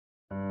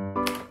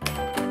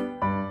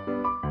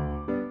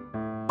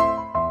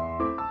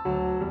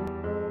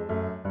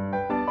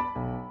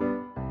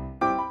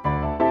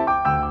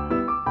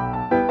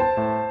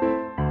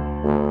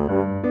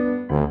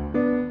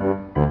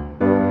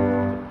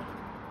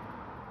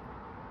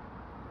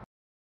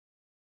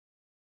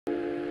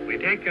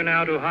take you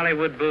now to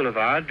Hollywood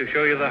Boulevard to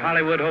show you the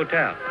Hollywood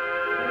Hotel.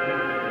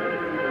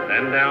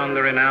 Then down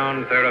the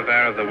renowned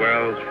thoroughfare of the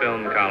world's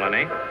film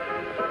colony.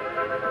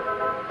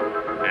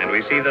 And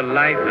we see the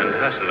life and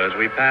hustle as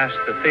we pass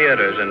the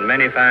theaters and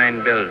many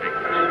fine buildings.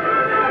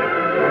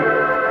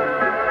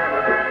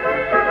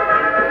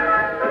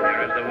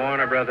 There is the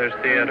Warner Brothers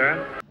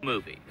Theater.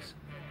 Movies.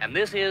 And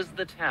this is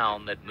the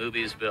town that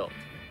movies built.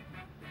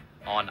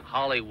 On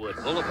Hollywood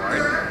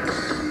Boulevard.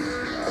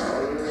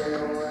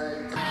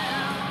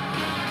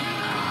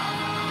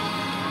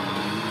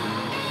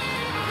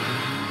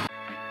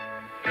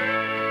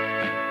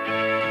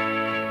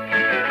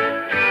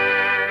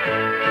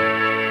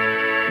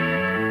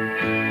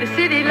 The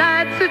city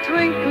lights are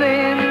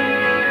twinkling,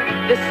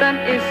 the sun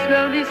is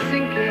slowly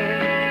sinking.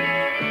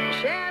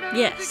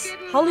 Yes,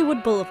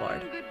 Hollywood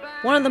Boulevard,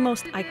 one of the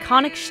most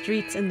iconic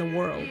streets in the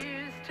world.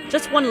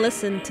 Just one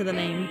listen to the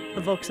name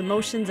evokes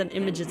emotions and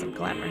images of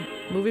glamour,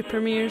 movie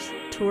premieres,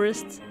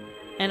 tourists,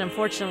 and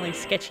unfortunately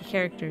sketchy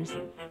characters.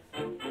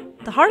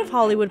 The heart of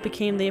Hollywood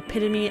became the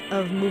epitome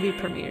of movie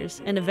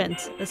premieres and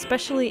events,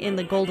 especially in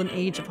the golden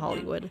age of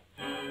Hollywood.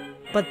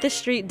 But this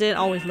street didn't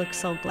always look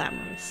so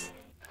glamorous.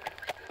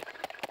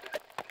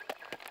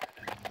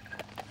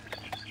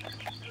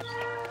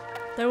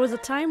 There was a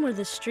time where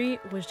the street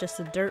was just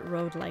a dirt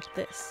road like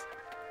this.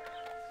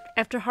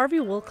 After Harvey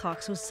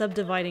Wilcox was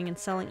subdividing and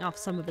selling off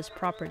some of his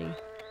property,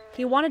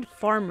 he wanted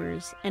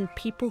farmers and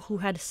people who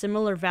had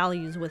similar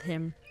values with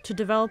him to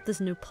develop this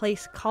new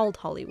place called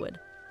Hollywood.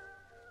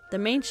 The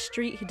main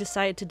street he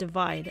decided to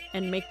divide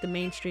and make the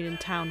main street in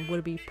town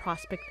would be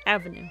Prospect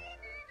Avenue.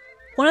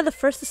 One of the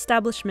first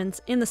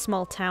establishments in the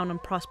small town on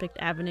Prospect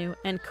Avenue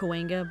and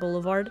Cahuenga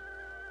Boulevard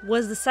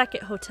was the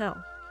Sackett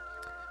Hotel.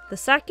 The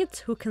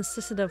Sacketts, who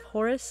consisted of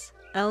Horace,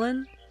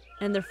 Ellen,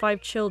 and their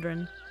 5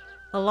 children,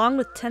 along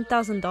with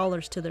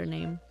 $10,000 to their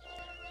name,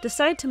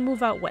 decided to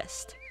move out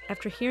west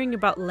after hearing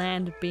about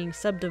land being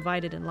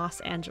subdivided in Los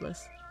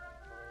Angeles.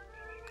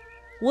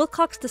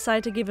 Wilcox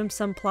decided to give him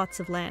some plots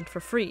of land for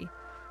free,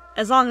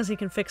 as long as he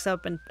can fix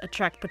up and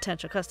attract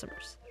potential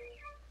customers.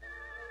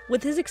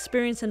 With his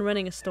experience in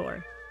running a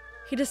store,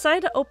 he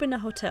decided to open a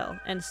hotel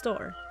and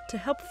store to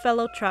help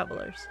fellow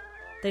travelers.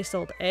 They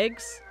sold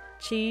eggs,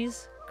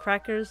 cheese,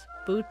 crackers,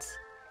 boots.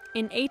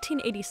 In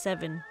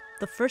 1887,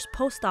 the first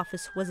post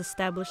office was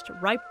established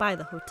right by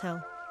the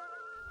hotel.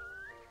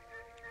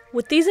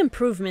 With these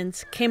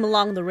improvements came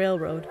along the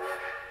railroad.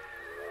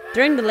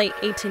 During the late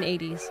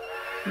 1880s,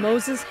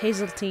 Moses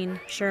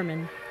Hazeltine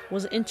Sherman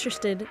was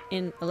interested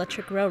in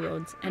electric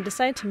railroads and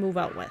decided to move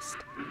out west.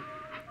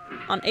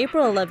 On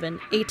April 11,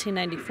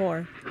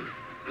 1894,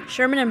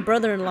 Sherman and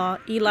brother-in-law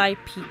Eli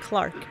P.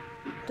 Clark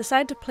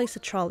decided to place a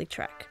trolley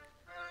track.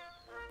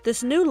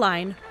 This new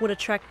line would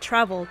attract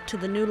travel to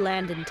the new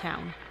land in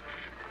town.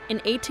 In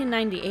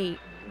 1898,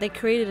 they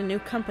created a new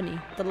company,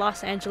 the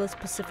Los Angeles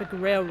Pacific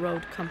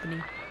Railroad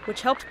Company,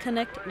 which helped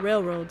connect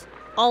railroads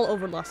all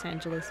over Los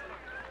Angeles,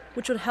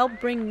 which would help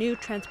bring new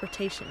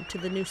transportation to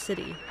the new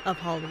city of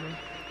Hollywood.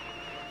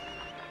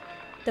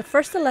 The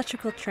first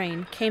electrical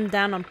train came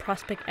down on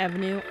Prospect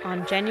Avenue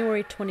on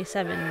January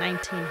 27,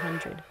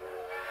 1900.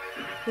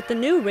 With the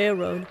new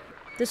railroad,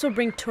 this will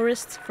bring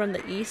tourists from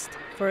the east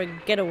for a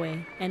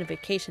getaway and a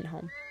vacation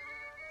home.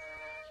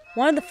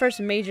 One of the first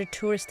major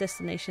tourist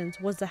destinations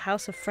was the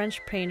house of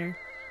French painter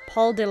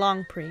Paul de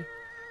Longpre.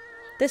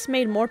 This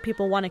made more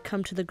people want to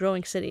come to the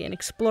growing city and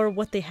explore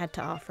what they had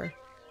to offer.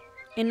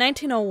 In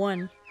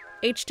 1901,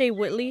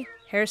 hjwhitley,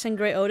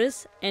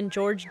 harrisongrayotis, and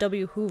George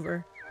W.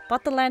 Hoover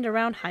bought the land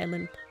around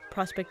Highland,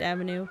 Prospect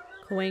Avenue,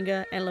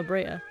 Cahuenga, and La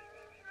Brea.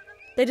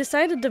 They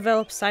decided to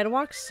develop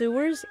sidewalks,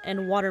 sewers,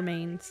 and water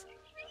mains.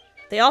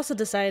 They also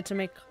decided to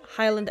make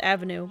Highland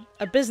Avenue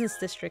a business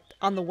district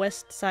on the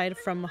west side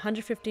from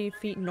 150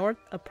 feet north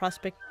of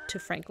Prospect to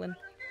Franklin.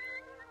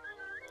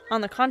 On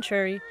the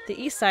contrary, the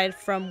east side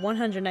from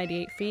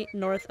 198 feet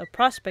north of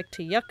Prospect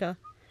to Yucca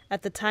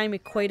at the time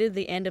equated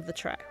the end of the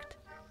tract.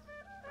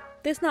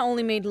 This not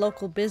only made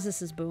local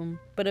businesses boom,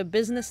 but a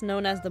business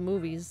known as the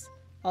movies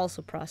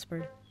also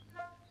prospered.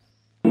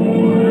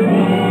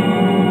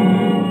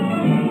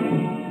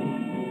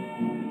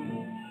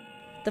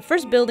 The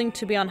first building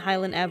to be on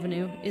Highland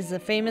Avenue is the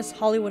famous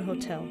Hollywood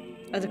Hotel,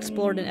 as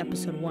explored in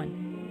episode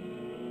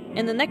 1.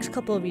 In the next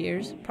couple of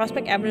years,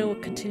 Prospect Avenue will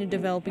continue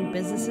developing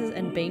businesses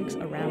and banks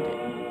around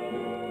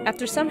it.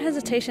 After some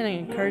hesitation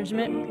and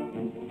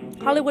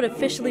encouragement, Hollywood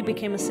officially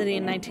became a city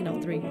in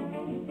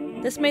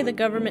 1903. This made the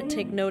government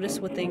take notice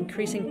with the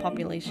increasing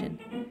population.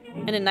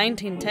 And in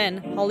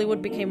 1910,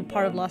 Hollywood became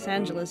part of Los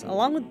Angeles,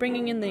 along with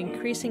bringing in the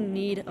increasing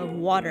need of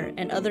water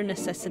and other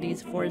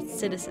necessities for its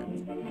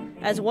citizens,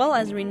 as well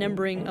as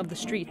renumbering of the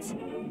streets,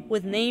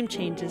 with name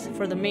changes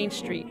for the main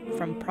street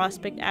from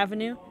Prospect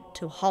Avenue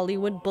to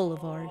Hollywood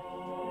Boulevard.